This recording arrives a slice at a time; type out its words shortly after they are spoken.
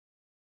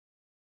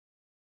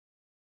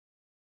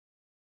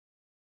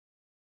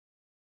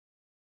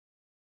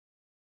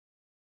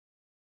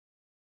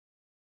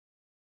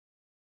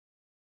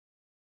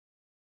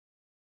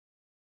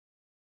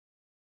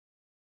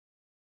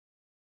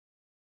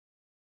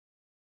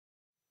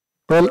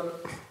Well,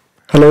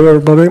 hello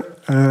everybody.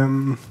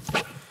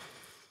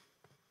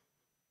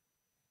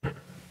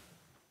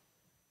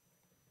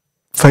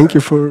 Thank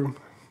you for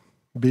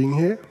being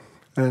here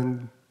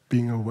and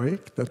being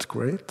awake. That's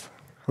great.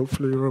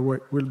 Hopefully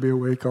you will be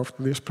awake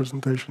after this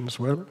presentation as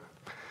well.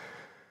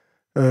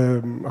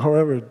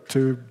 However,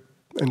 to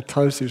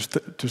entice you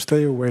to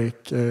stay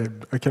awake,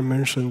 I can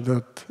mention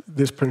that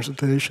this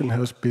presentation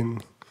has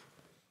been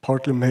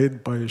partly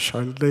made by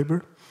child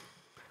labor.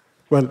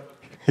 Well,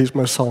 he's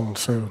my son,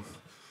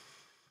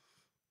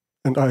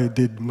 and I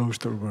did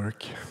most of the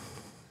work.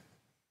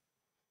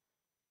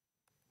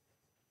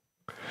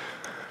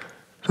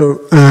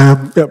 So,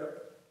 yeah,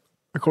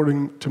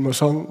 according to my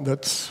son,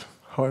 that's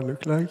how I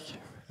look like,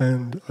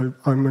 and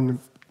I'm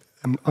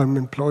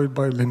employed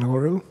by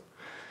Linaro.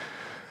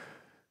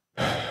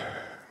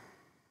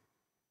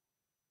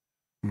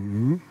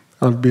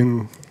 I've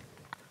been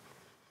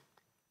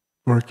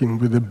working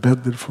with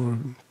embedded for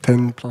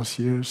 10 plus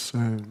years,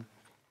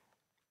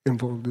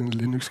 involved in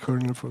Linux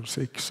kernel for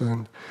 6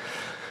 and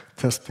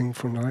testing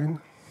for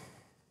 9.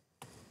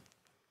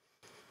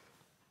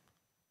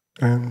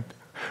 And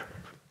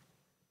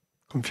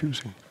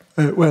confusing.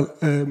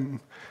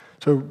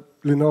 So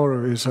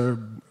Linaro is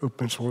an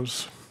open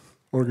source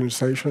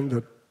organization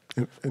that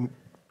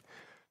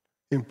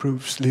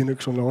improves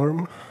Linux on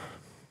ARM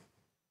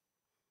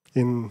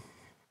in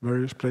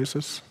various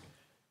places.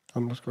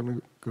 I'm not going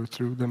to go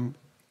through them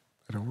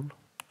at all.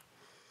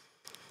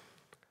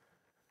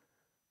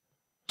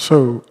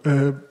 So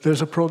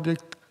there's a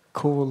project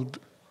called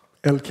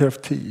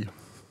LKFT,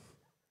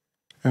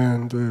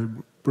 and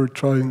we're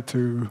trying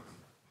to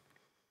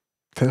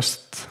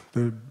test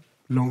the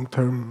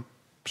long-term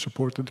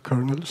supported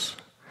kernels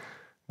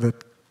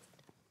that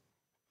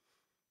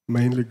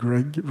mainly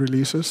Greg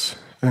releases.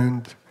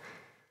 And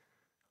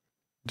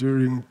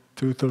during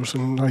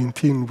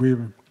 2019,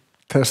 we've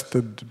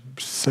tested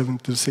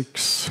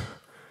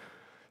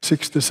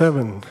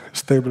 67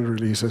 stable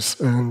releases,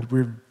 and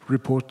we've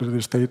reported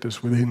the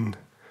status within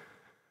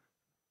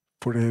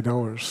 48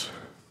 hours,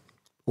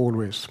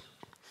 always.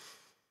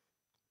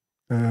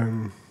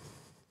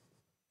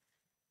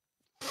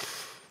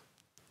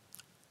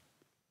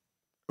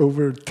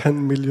 Over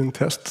 10 million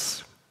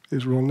tests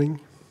is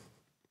running.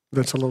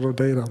 That's a lot of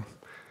data.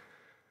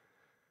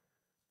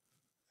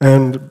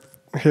 And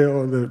here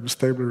are the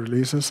stable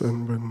releases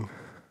and when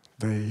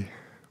they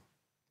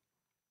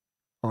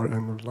are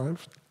end of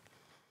life.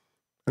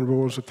 And we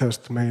also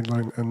test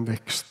mainline and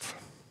next.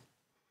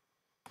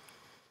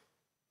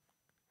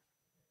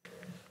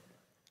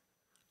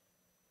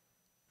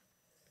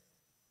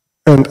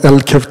 And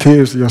LKFT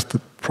is just a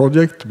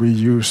project. We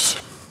use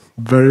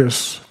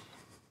various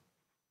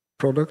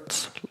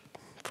products.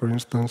 For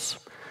instance,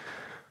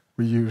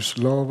 we use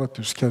Lava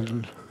to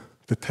schedule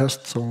the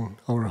tests on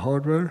our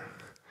hardware,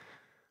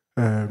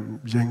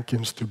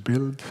 Jenkins to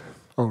build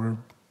our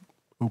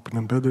open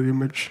embedded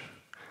image.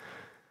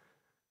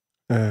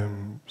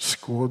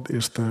 Squad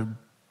is the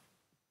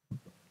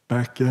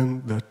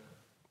backend that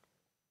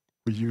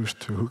we use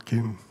to hook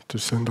in to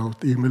send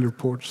out email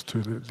reports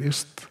to the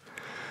list.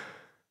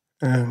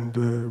 And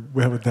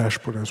we have a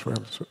dashboard as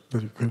well, so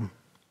that you can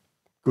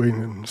go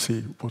in and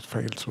see what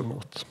fails or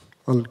not.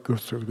 I'll go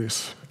through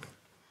this.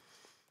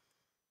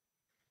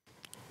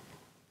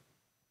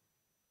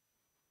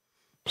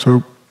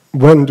 So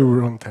when do we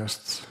run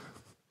tests?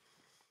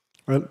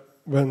 Well,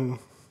 when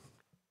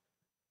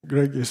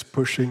Greg is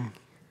pushing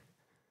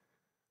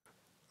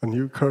a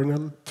new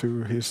kernel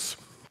to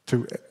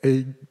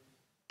a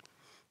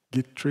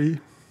Git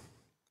tree,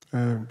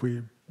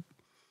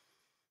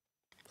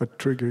 a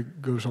trigger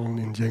goes on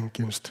in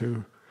Jenkins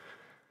to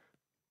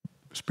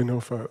spin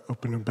off an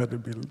open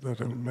embedded build that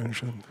I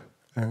mentioned,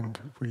 and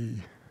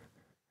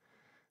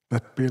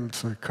that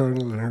builds a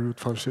kernel and a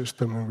root file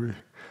system, and we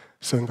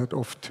send that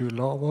off to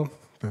Lava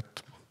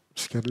that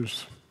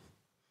schedules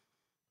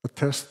a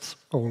test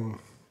on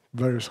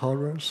various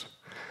hardwares,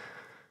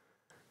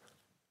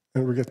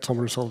 and we get some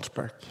results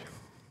back.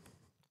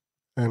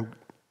 And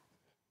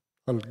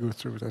I'll go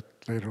through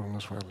that later on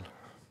as well.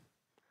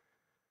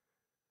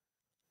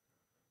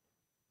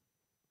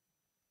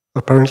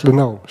 Apparently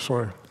now,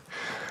 sorry.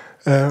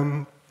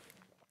 So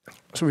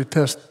we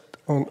test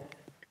on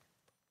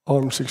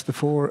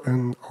ARM64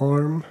 and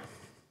ARM,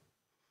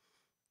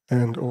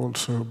 and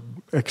also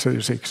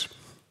x86.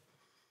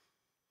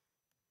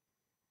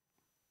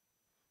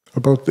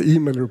 About the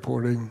email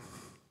reporting,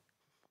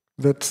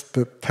 that's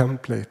the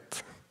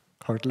template,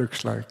 how it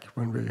looks like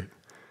when we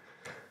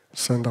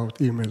send out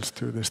emails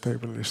to the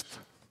stable list.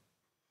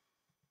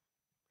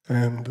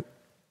 And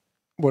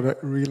what I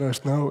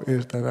realize now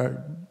is that I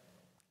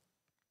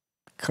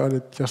cut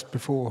it just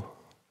before,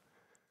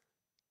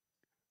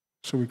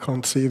 so we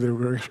can't see the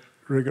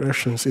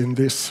regressions in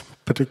this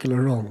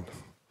particular run.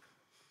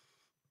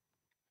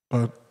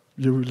 But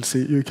you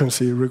can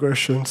see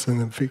regressions and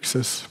then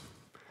fixes,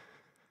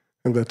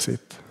 and that's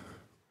it.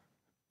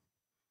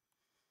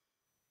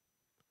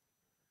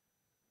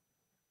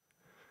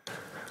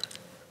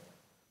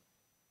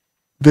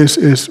 This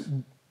is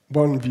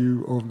one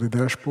view of the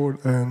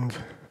dashboard, and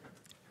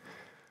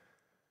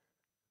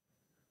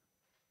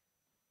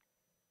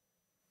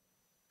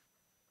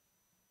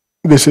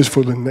this is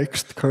for the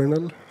next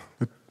kernel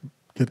that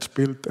gets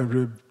built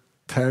every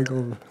tag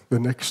of the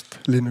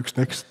next Linux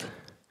Next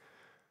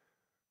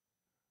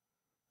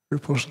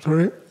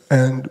repository,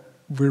 and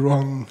we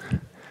run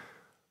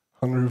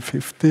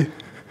 150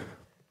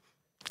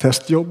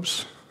 test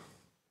jobs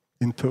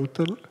in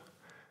total,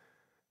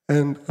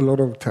 and a lot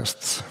of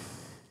tests.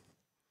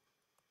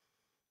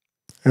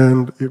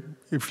 And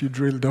if you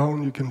drill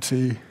down, you can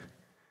see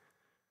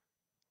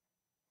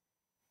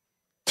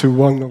to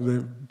one of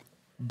the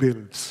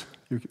builds,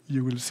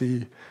 you will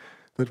see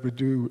that we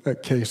do a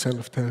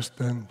kselftest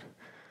and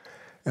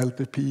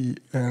LTP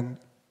and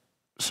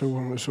so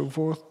on and so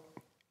forth.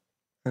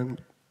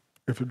 And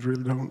if you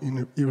drill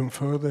down even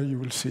further, you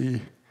will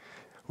see,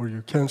 or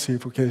you can see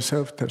for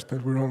kselftest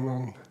that we run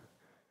on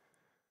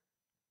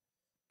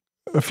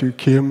a few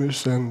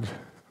qemus and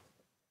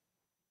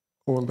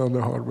all the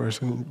other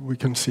hardwares, and we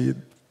can see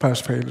pass,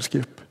 fail,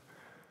 skip.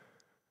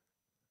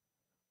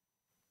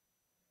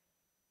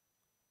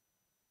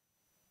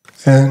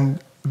 And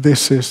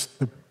this is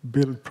the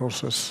build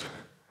process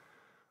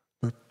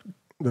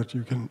that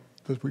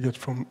we get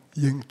from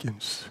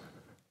Jenkins.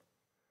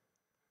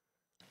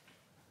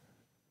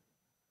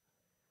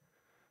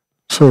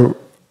 So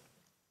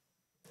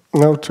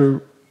now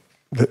to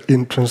the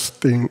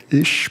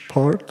interesting-ish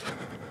part.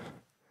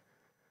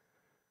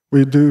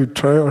 We do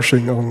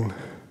triaging on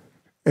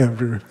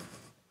every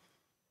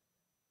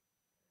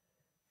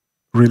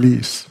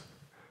release.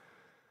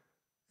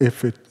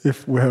 If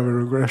we have a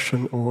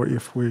regression, or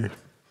if we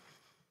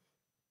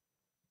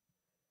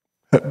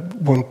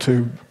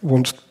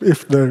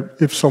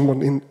if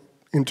someone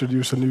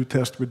introduce a new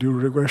test, we do a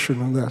regression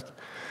on that,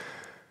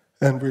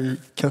 and we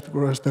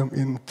categorize them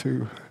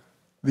into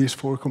these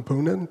 4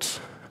 components: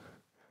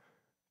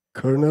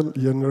 kernel,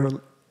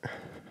 general,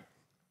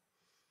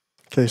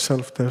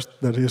 kselftest,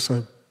 that is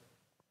a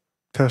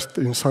test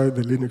inside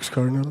the Linux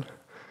kernel,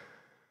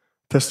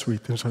 test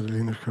suite inside the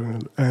Linux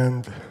kernel,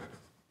 and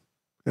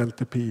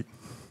LTP.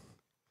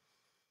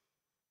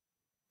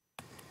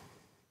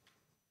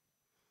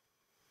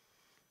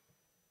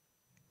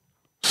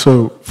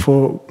 So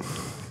for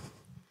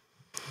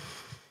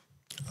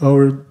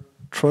our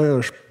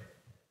triage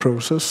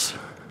process,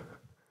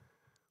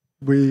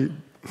 we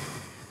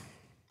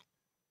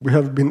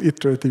have been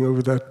iterating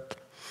over that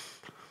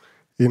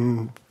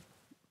in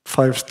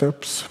 5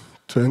 steps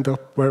to end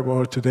up where we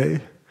are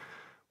today.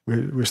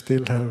 We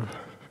still have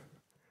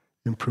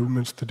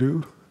improvements to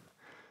do,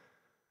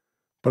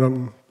 but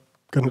I'm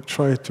going to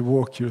try to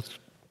walk you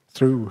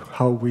through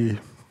how we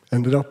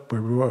ended up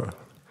where we were.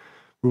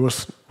 We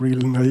was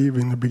really naive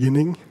in the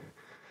beginning,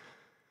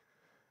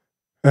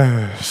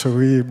 so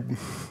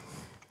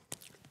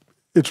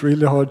it's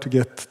really hard to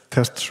get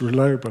tests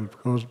reliable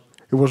because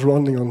it was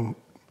running on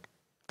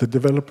the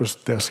developer's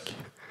desk,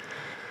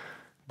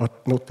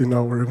 but not in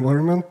our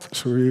environment,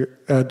 so we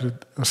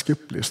added a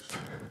skip list.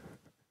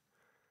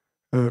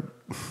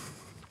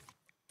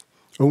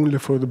 Only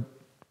for the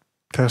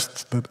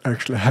tests that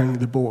actually hang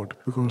the board,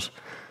 because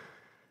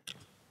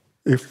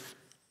if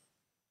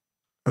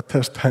a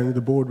test hang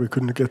the board, we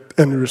couldn't get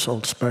any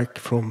results back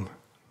from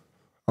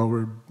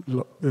our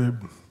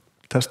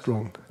test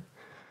run.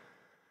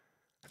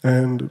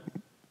 And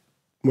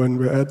when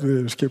we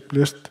added the skip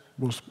list, it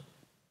was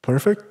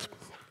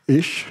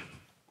perfect-ish.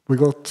 We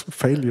got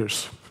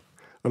failures,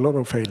 a lot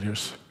of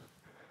failures.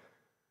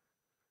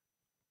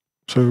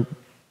 So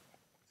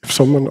if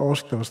someone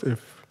asked us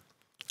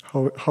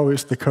how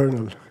is the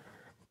kernel,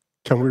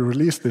 can we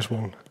release this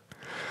one?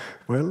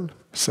 Well,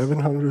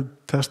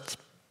 700 tests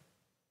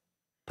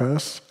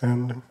pass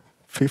and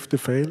 50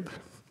 failed.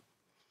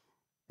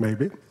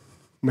 Maybe,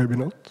 maybe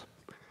not.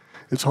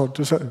 It's hard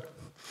to say.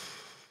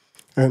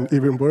 And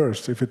even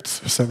worse, if it's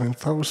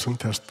 7,000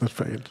 tests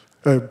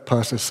that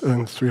passes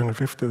and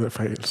 350 that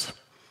fails.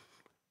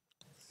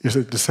 Is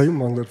it the same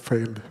one that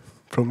failed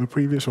from the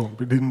previous one?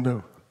 We didn't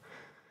know.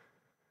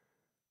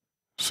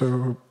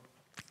 So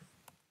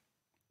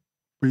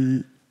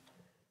we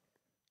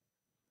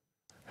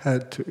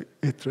had to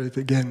iterate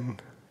again,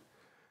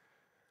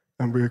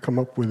 and we come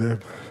up with a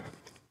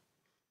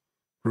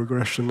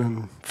regression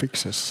and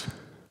fixes.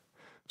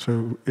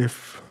 So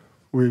if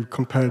we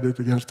compared it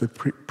against the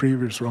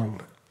previous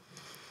run,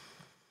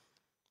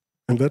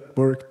 and that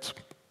worked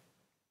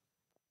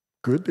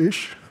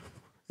good-ish,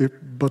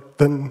 but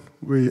then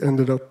we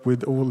ended up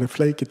with all the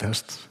flaky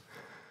tests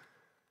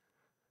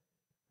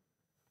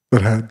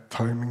that had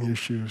timing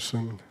issues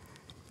and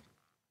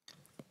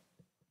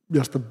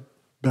just a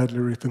badly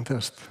written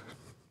test.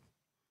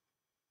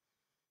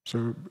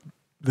 So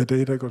the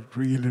data got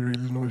really,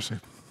 really noisy.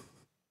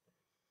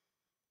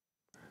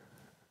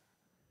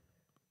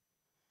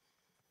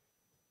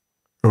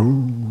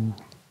 Oh,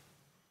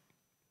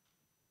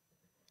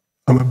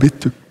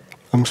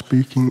 I'm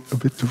speaking a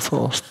bit too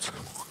fast.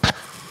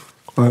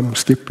 I'm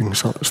skipping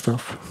some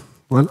stuff.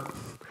 Well,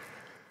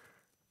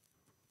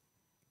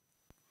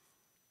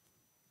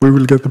 We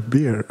will get the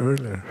beer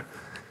earlier.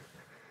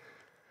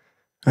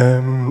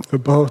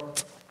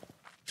 About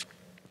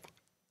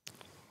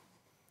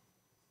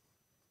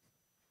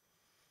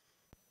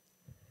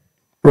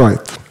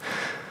right.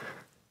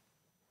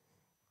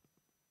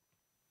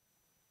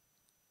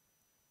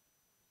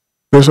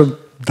 There's a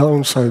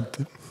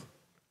downside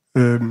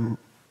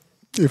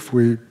if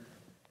we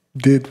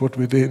did what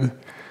we did.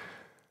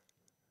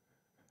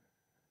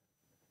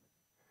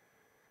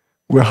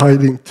 We're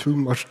hiding too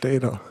much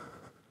data.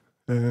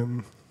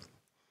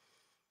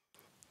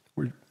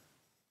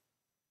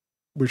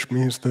 Which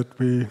means that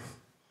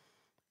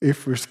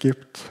if we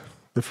skipped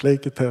the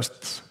flaky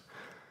tests,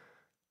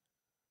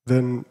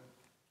 then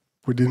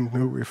we didn't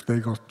know if they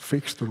got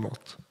fixed or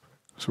not.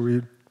 So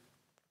we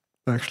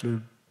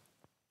actually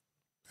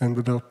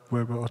ended up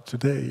where we are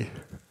today,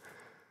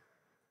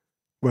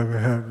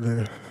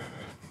 where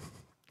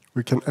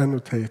we can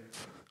annotate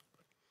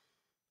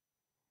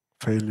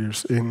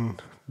failures in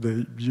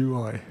the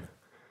UI.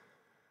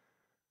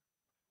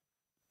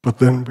 But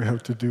then we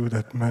have to do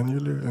that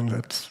manually, and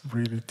that's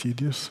really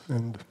tedious,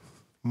 and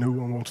no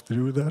one wants to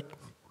do that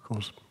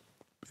because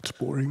it's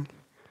boring.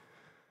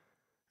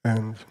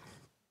 And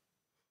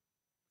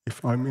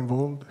if I'm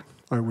involved,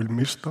 I will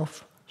miss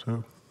stuff,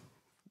 so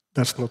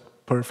that's not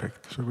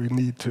perfect. So we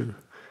need to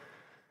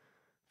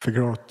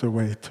figure out a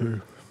way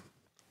to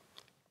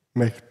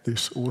make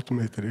this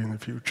automated in the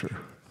future.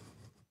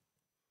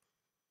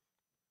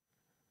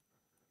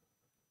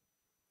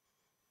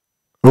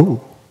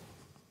 Oh,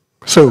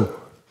 so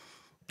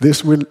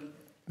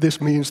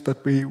this means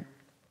that we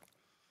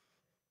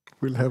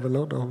will have a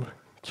lot of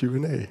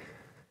Q&A.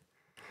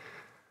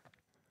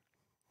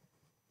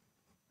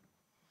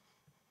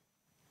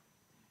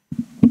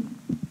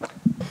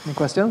 Any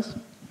questions?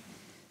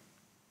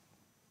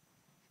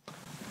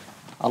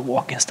 I'll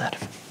walk instead.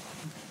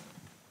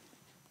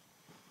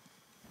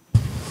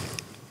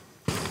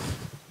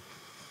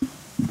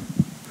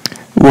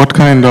 What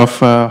kind of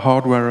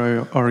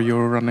hardware are you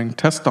running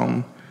tests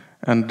on?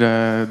 And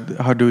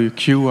how do you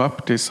queue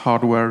up this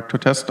hardware to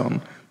test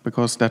on?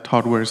 Because that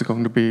hardware is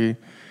going to be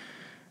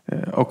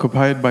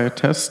occupied by a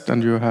test,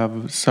 and you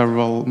have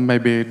several,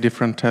 maybe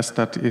different tests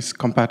that is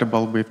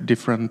compatible with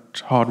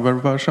different hardware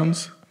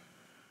versions.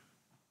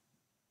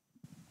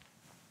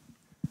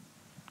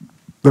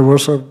 There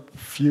was a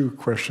few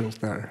questions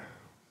there.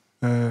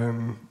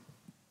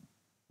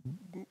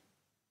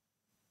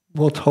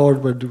 What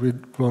hardware do we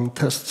run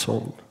tests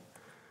on?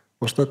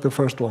 Was that the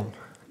first one?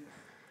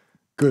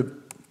 Good.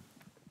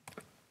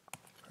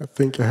 I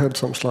think I had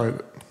some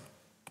slide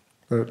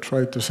that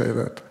tried to say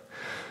that.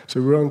 So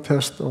we run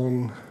tests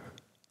on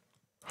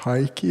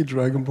Hikey,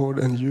 Dragon Board,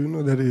 and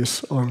Uno, that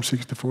is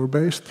ARM64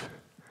 based.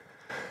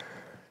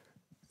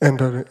 And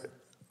an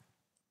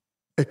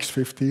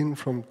X15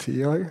 from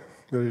TI,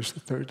 that is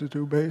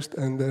 32 based,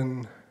 and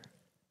then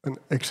an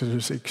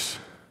x86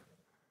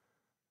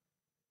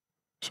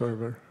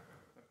 server.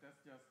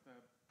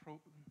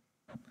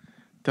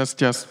 That's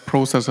just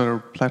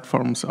processor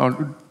platforms.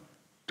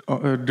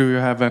 Do you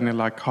have any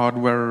like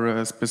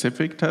hardware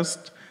specific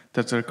test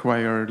that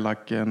require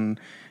like an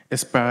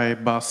SPI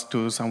bus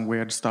to some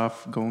weird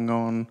stuff going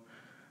on,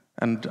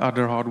 and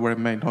other hardware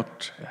may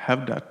not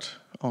have that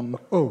on?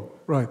 Oh,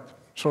 right.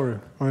 Sorry,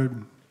 I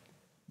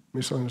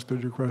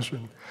misunderstood your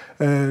question.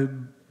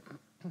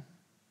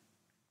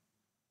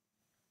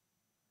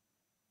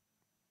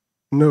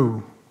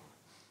 No,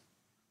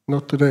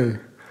 not today.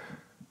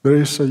 There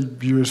is a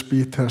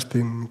USB test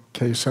in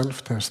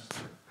kselftest.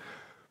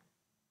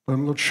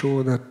 I'm not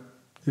sure that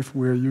if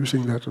we're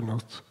using that or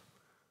not.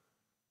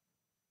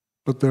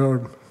 But there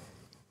are,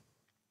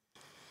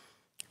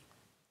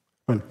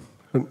 well,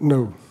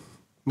 no,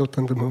 not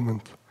at the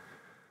moment.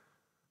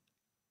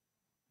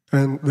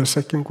 And the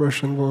second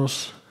question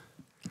was?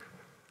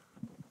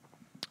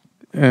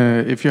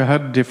 If you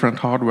had different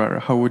hardware,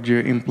 how would you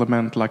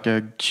implement like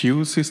a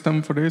queue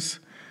system for this?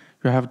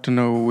 You have to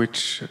know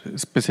which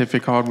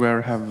specific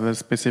hardware have a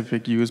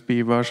specific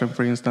USB version,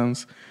 for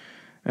instance.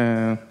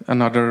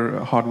 Another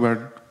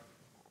hardware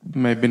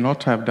maybe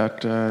not have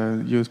that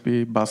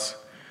USB bus.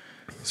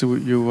 So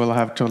you will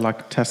have to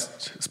like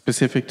test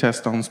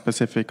on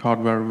specific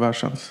hardware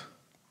versions.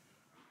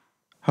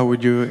 How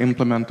would you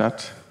implement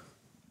that?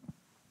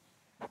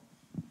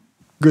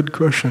 Good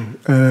question.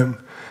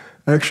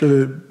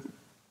 Actually,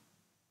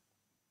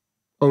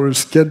 our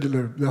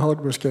scheduler, the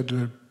hardware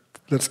scheduler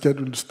that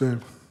schedules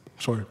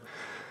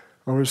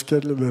our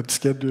scheduler that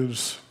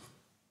schedules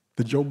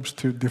the jobs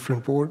to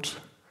different boards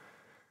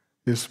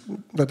is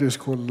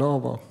called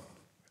Lava,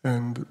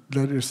 and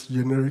that is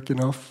generic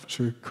enough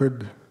so you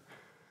could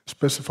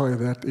specify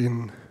that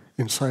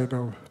inside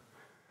of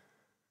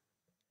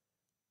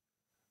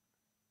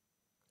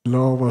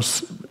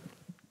Lava's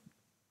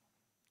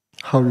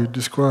how you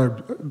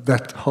describe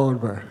that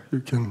hardware. You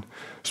can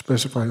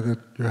specify that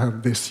you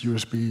have this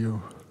USB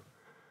or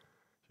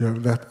you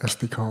have that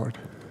SD card.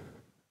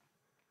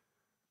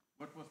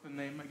 What was the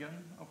name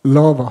again?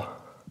 Lava.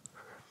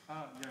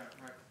 Ah, yeah,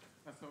 right.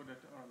 I saw that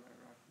earlier,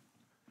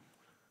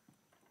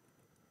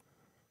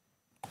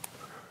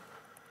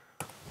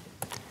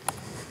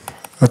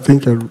 I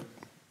think I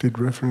did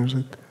reference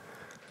it.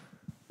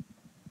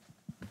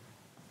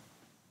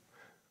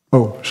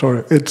 Oh,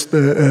 sorry. It's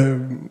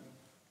the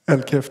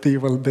LKFT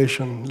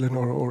validation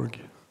Lenore.org,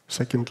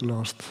 second to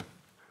last.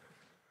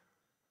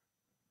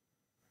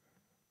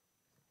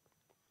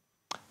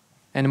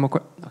 Any more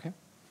questions? Okay.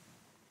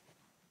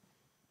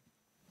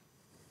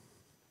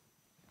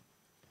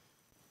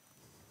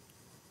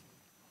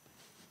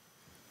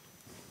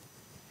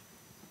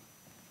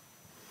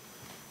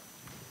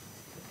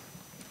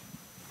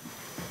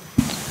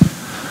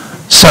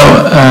 So,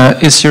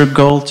 is your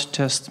goal to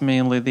test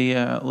mainly the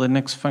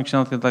Linux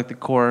functionality, like the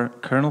core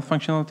kernel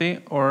functionality,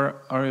 or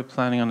are you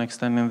planning on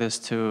extending this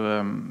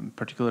to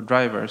particular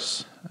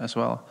drivers as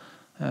well?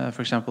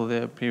 For example,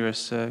 the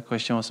previous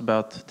question was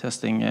about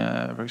testing,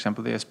 for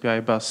example, the SPI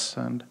bus,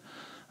 and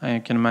I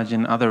can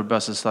imagine other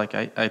buses like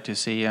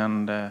I2C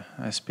and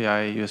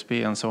SPI,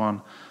 USB, and so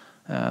on,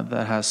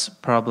 that has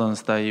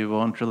problems that you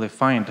won't really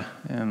find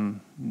in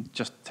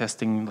just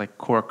testing like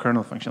core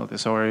kernel functionality.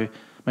 So,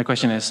 my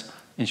question is,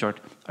 in short,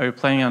 are you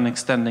planning on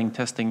extending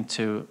testing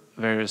to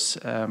various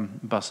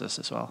buses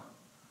as well?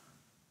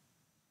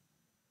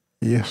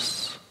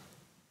 Yes.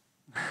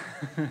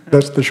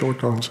 That's the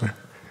short answer.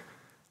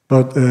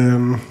 But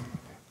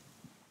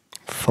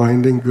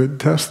finding good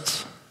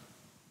tests,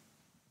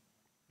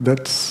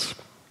 that's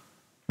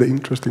the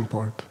interesting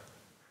part,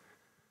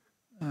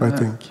 I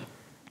think.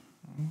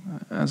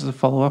 As a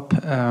follow-up,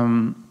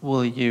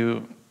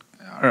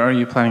 are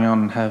you planning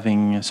on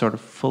having sort of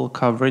full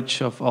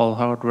coverage of all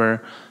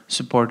hardware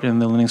supported in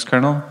the Linux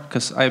kernel?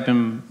 Because I've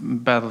been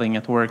battling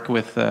at work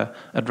with a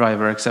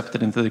driver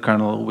accepted into the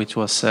kernel, which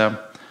was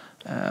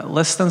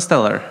less than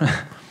stellar,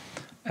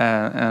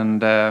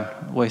 and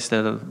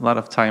wasted a lot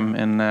of time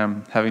in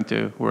having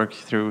to work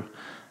through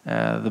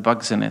the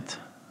bugs in it.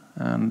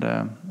 And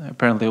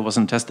apparently it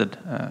wasn't tested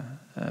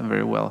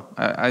very well.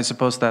 I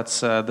suppose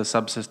that's the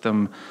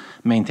subsystem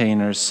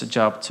maintainer's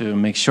job to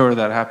make sure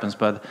that happens,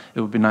 but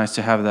it would be nice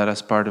to have that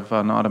as part of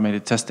an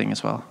automated testing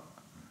as well.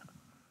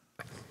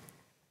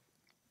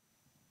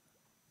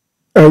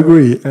 I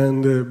agree,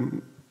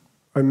 and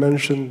I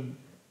mentioned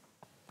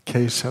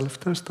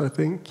kselftest, I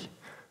think.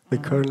 The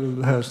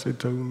kernel has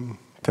its own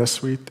test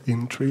suite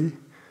in tree,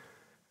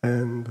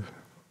 and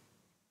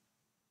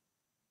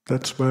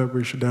that's where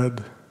we should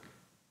add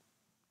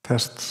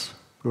tests,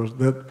 because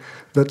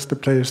that's the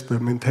place the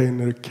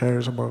maintainer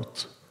cares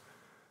about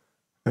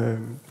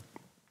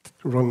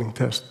running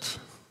tests.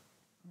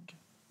 Okay.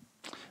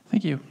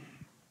 Thank you.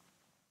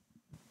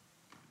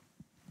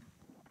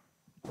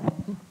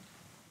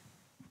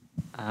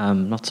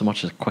 Not so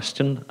much a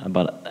question,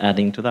 but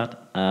adding to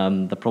that,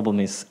 the problem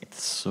is it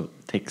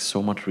takes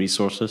so much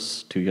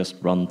resources to just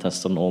run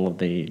tests on all of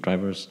the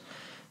drivers.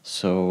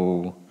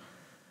 So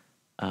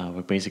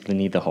we basically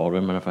need the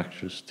hardware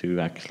manufacturers to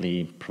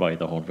actually provide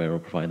the hardware or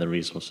provide the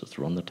resources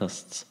to run the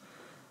tests.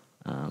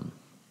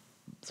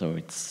 So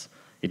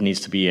it needs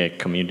to be a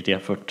community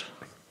effort,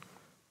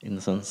 in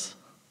a sense,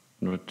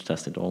 in order to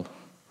test it all,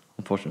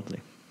 unfortunately.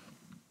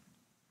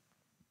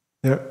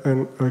 Yeah,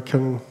 and I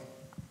can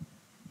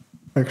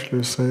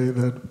actually say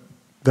that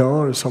there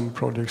are some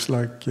projects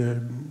like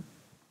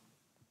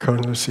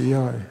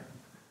KernelCI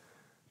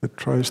that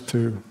tries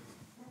to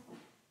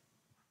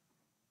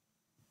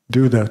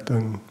do that,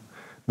 and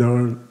there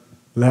are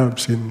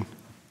labs in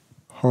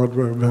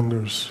hardware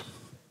vendors'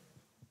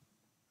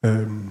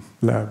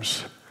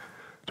 labs.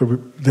 So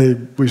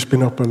we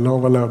spin up a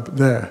Lava lab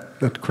there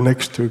that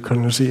connects to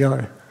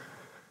KernelCI,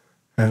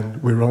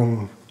 and we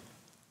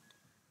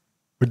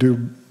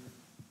do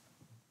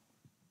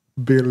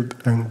build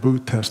and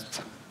boot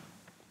test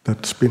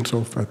that spins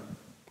off at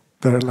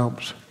their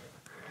labs,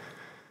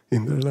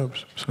 in their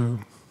labs. So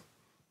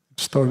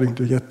it's starting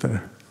to get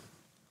there.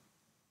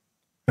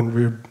 And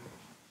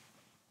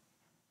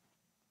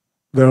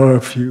there are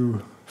a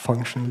few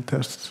functional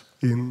tests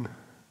in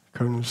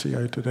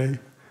KernelCI today,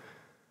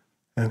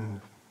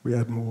 and we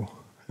add more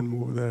and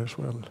more there as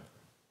well.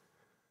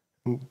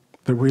 And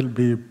there will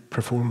be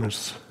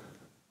performance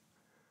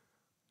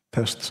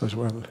tests as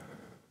well,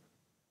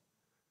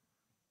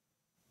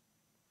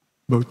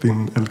 both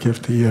in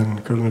LKFT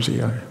and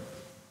KernelCI.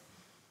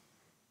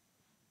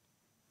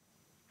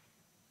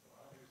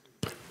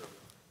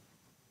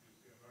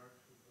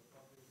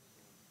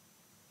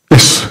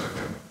 Yes.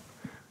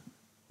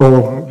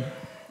 Well,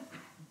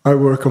 I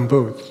work on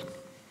both,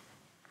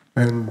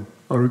 and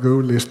our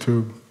goal is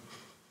to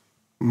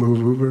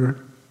move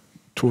over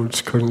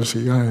towards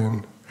KernelCI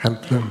and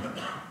help them,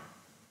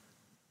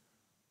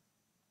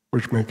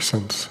 which makes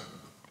sense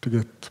to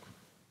get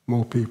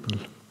more people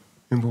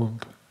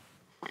involved.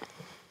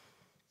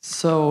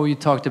 So you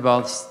talked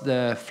about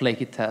the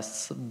flaky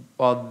tests.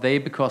 Are they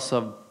because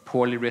of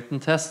poorly written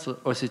tests,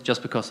 or is it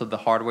just because of the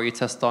hardware you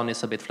test on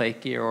is a bit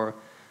flaky, or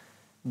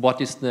what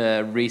is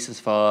the reasons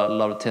for a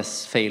lot of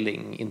tests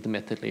failing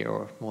intermittently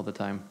or all the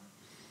time?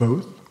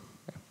 Both.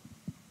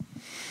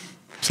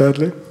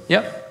 Sadly.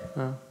 Yeah.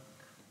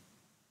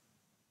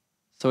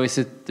 So is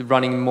it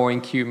running more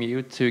in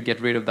qemu to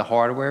get rid of the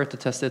hardware to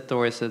test it,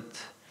 or is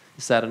it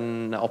Is that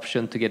an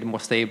option to get a more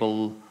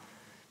stable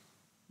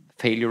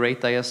failure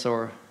rate, I guess,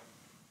 or?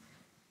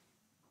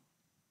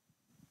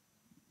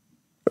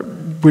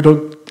 We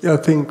don't. I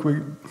think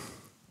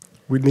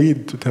we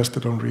need to test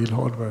it on real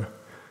hardware.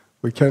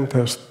 We can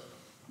test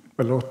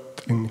a lot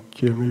in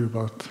qemu,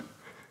 but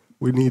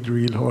we need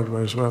real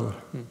hardware as well.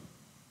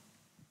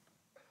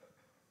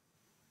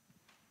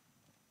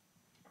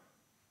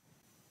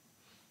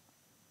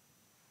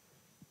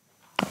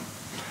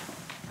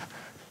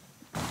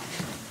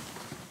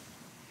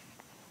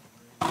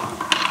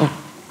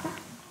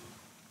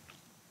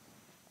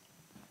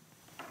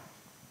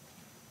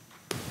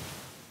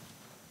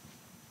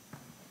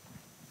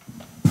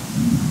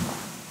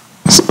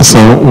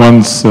 So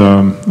once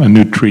a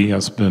new tree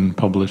has been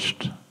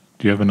published,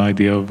 do you have an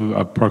idea of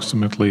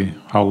approximately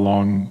how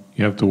long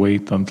you have to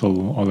wait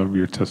until all of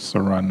your tests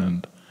are run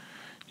and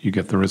you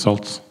get the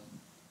results?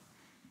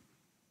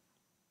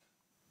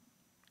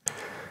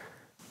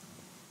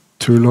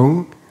 Too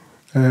long?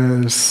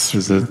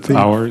 Is it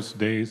hours,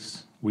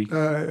 days, weeks?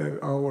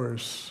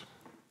 Hours,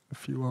 a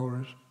few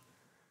hours.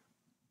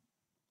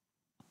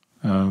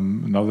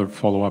 Another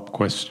follow-up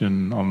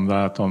question on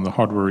that, on the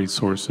hardware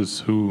resources,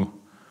 who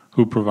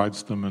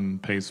provides them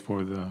and pays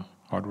for the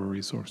hardware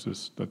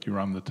resources that you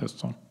run the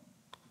tests on,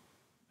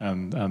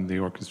 and the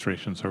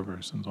orchestration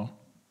servers and so on?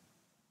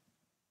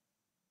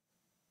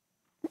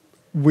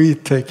 We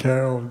take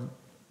care of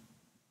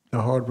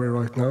the hardware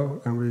right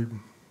now, and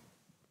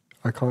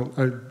I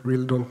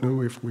really don't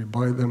know if we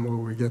buy them or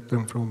we get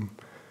them from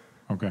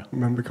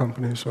member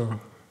companies. Or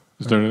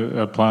is there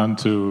a plan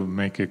to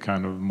make it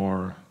kind of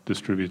more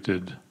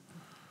distributed,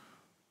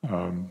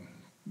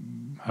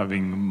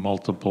 having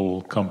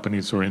multiple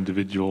companies or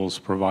individuals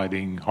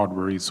providing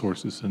hardware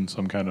resources in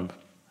some kind of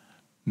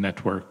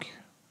network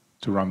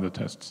to run the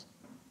tests?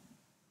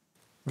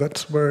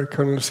 That's where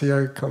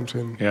KernelCI comes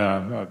in.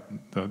 Yeah,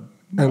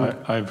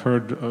 I've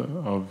heard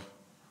of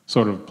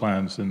sort of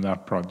plans in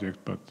that project,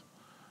 but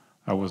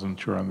I wasn't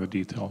sure on the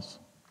details.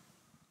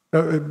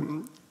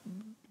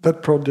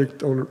 That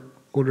project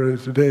already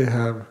today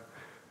have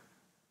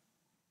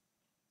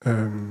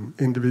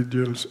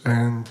individuals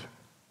and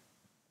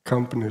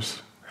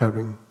companies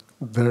having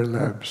their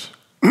labs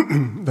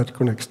that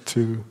connects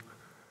to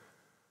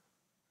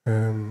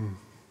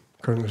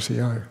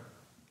KernelCI.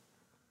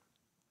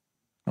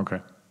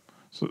 Okay.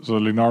 So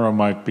Linaro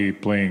might be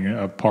playing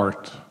a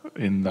part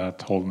in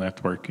that whole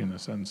network in a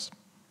sense.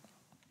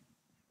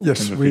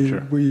 Yes, in the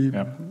future.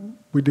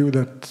 We do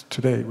that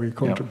today. We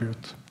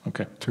contribute to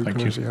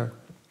KernelCI.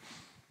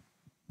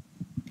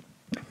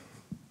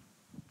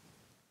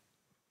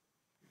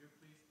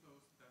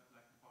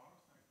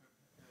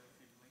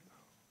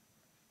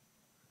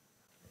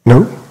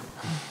 No?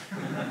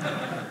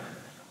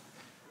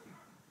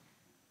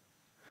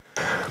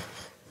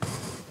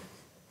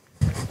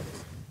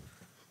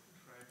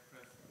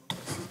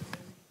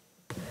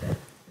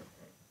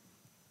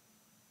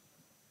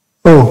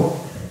 Oh.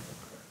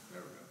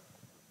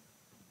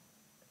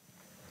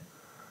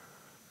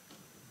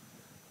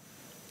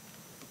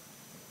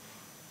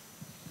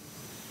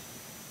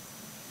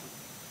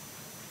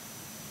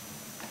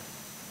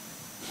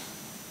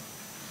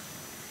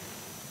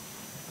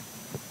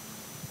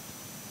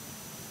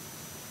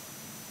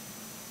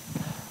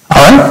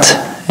 All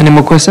right. Any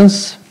more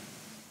questions?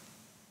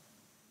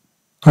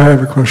 I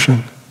have a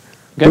question.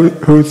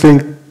 Okay. Who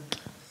think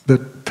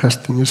that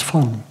testing is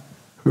fun?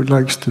 Who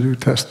likes to do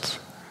tests?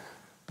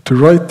 To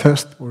write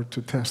test or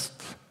to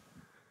test?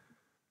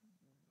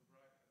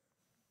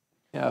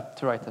 Yeah,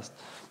 to write test.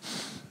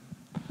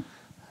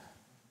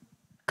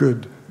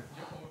 Good.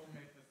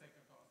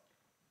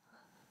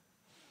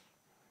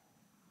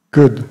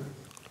 Good.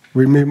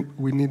 We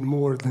need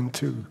more than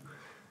two.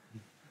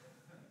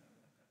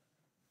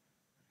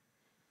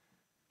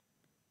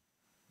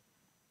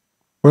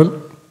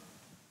 Well,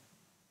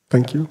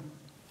 thank you.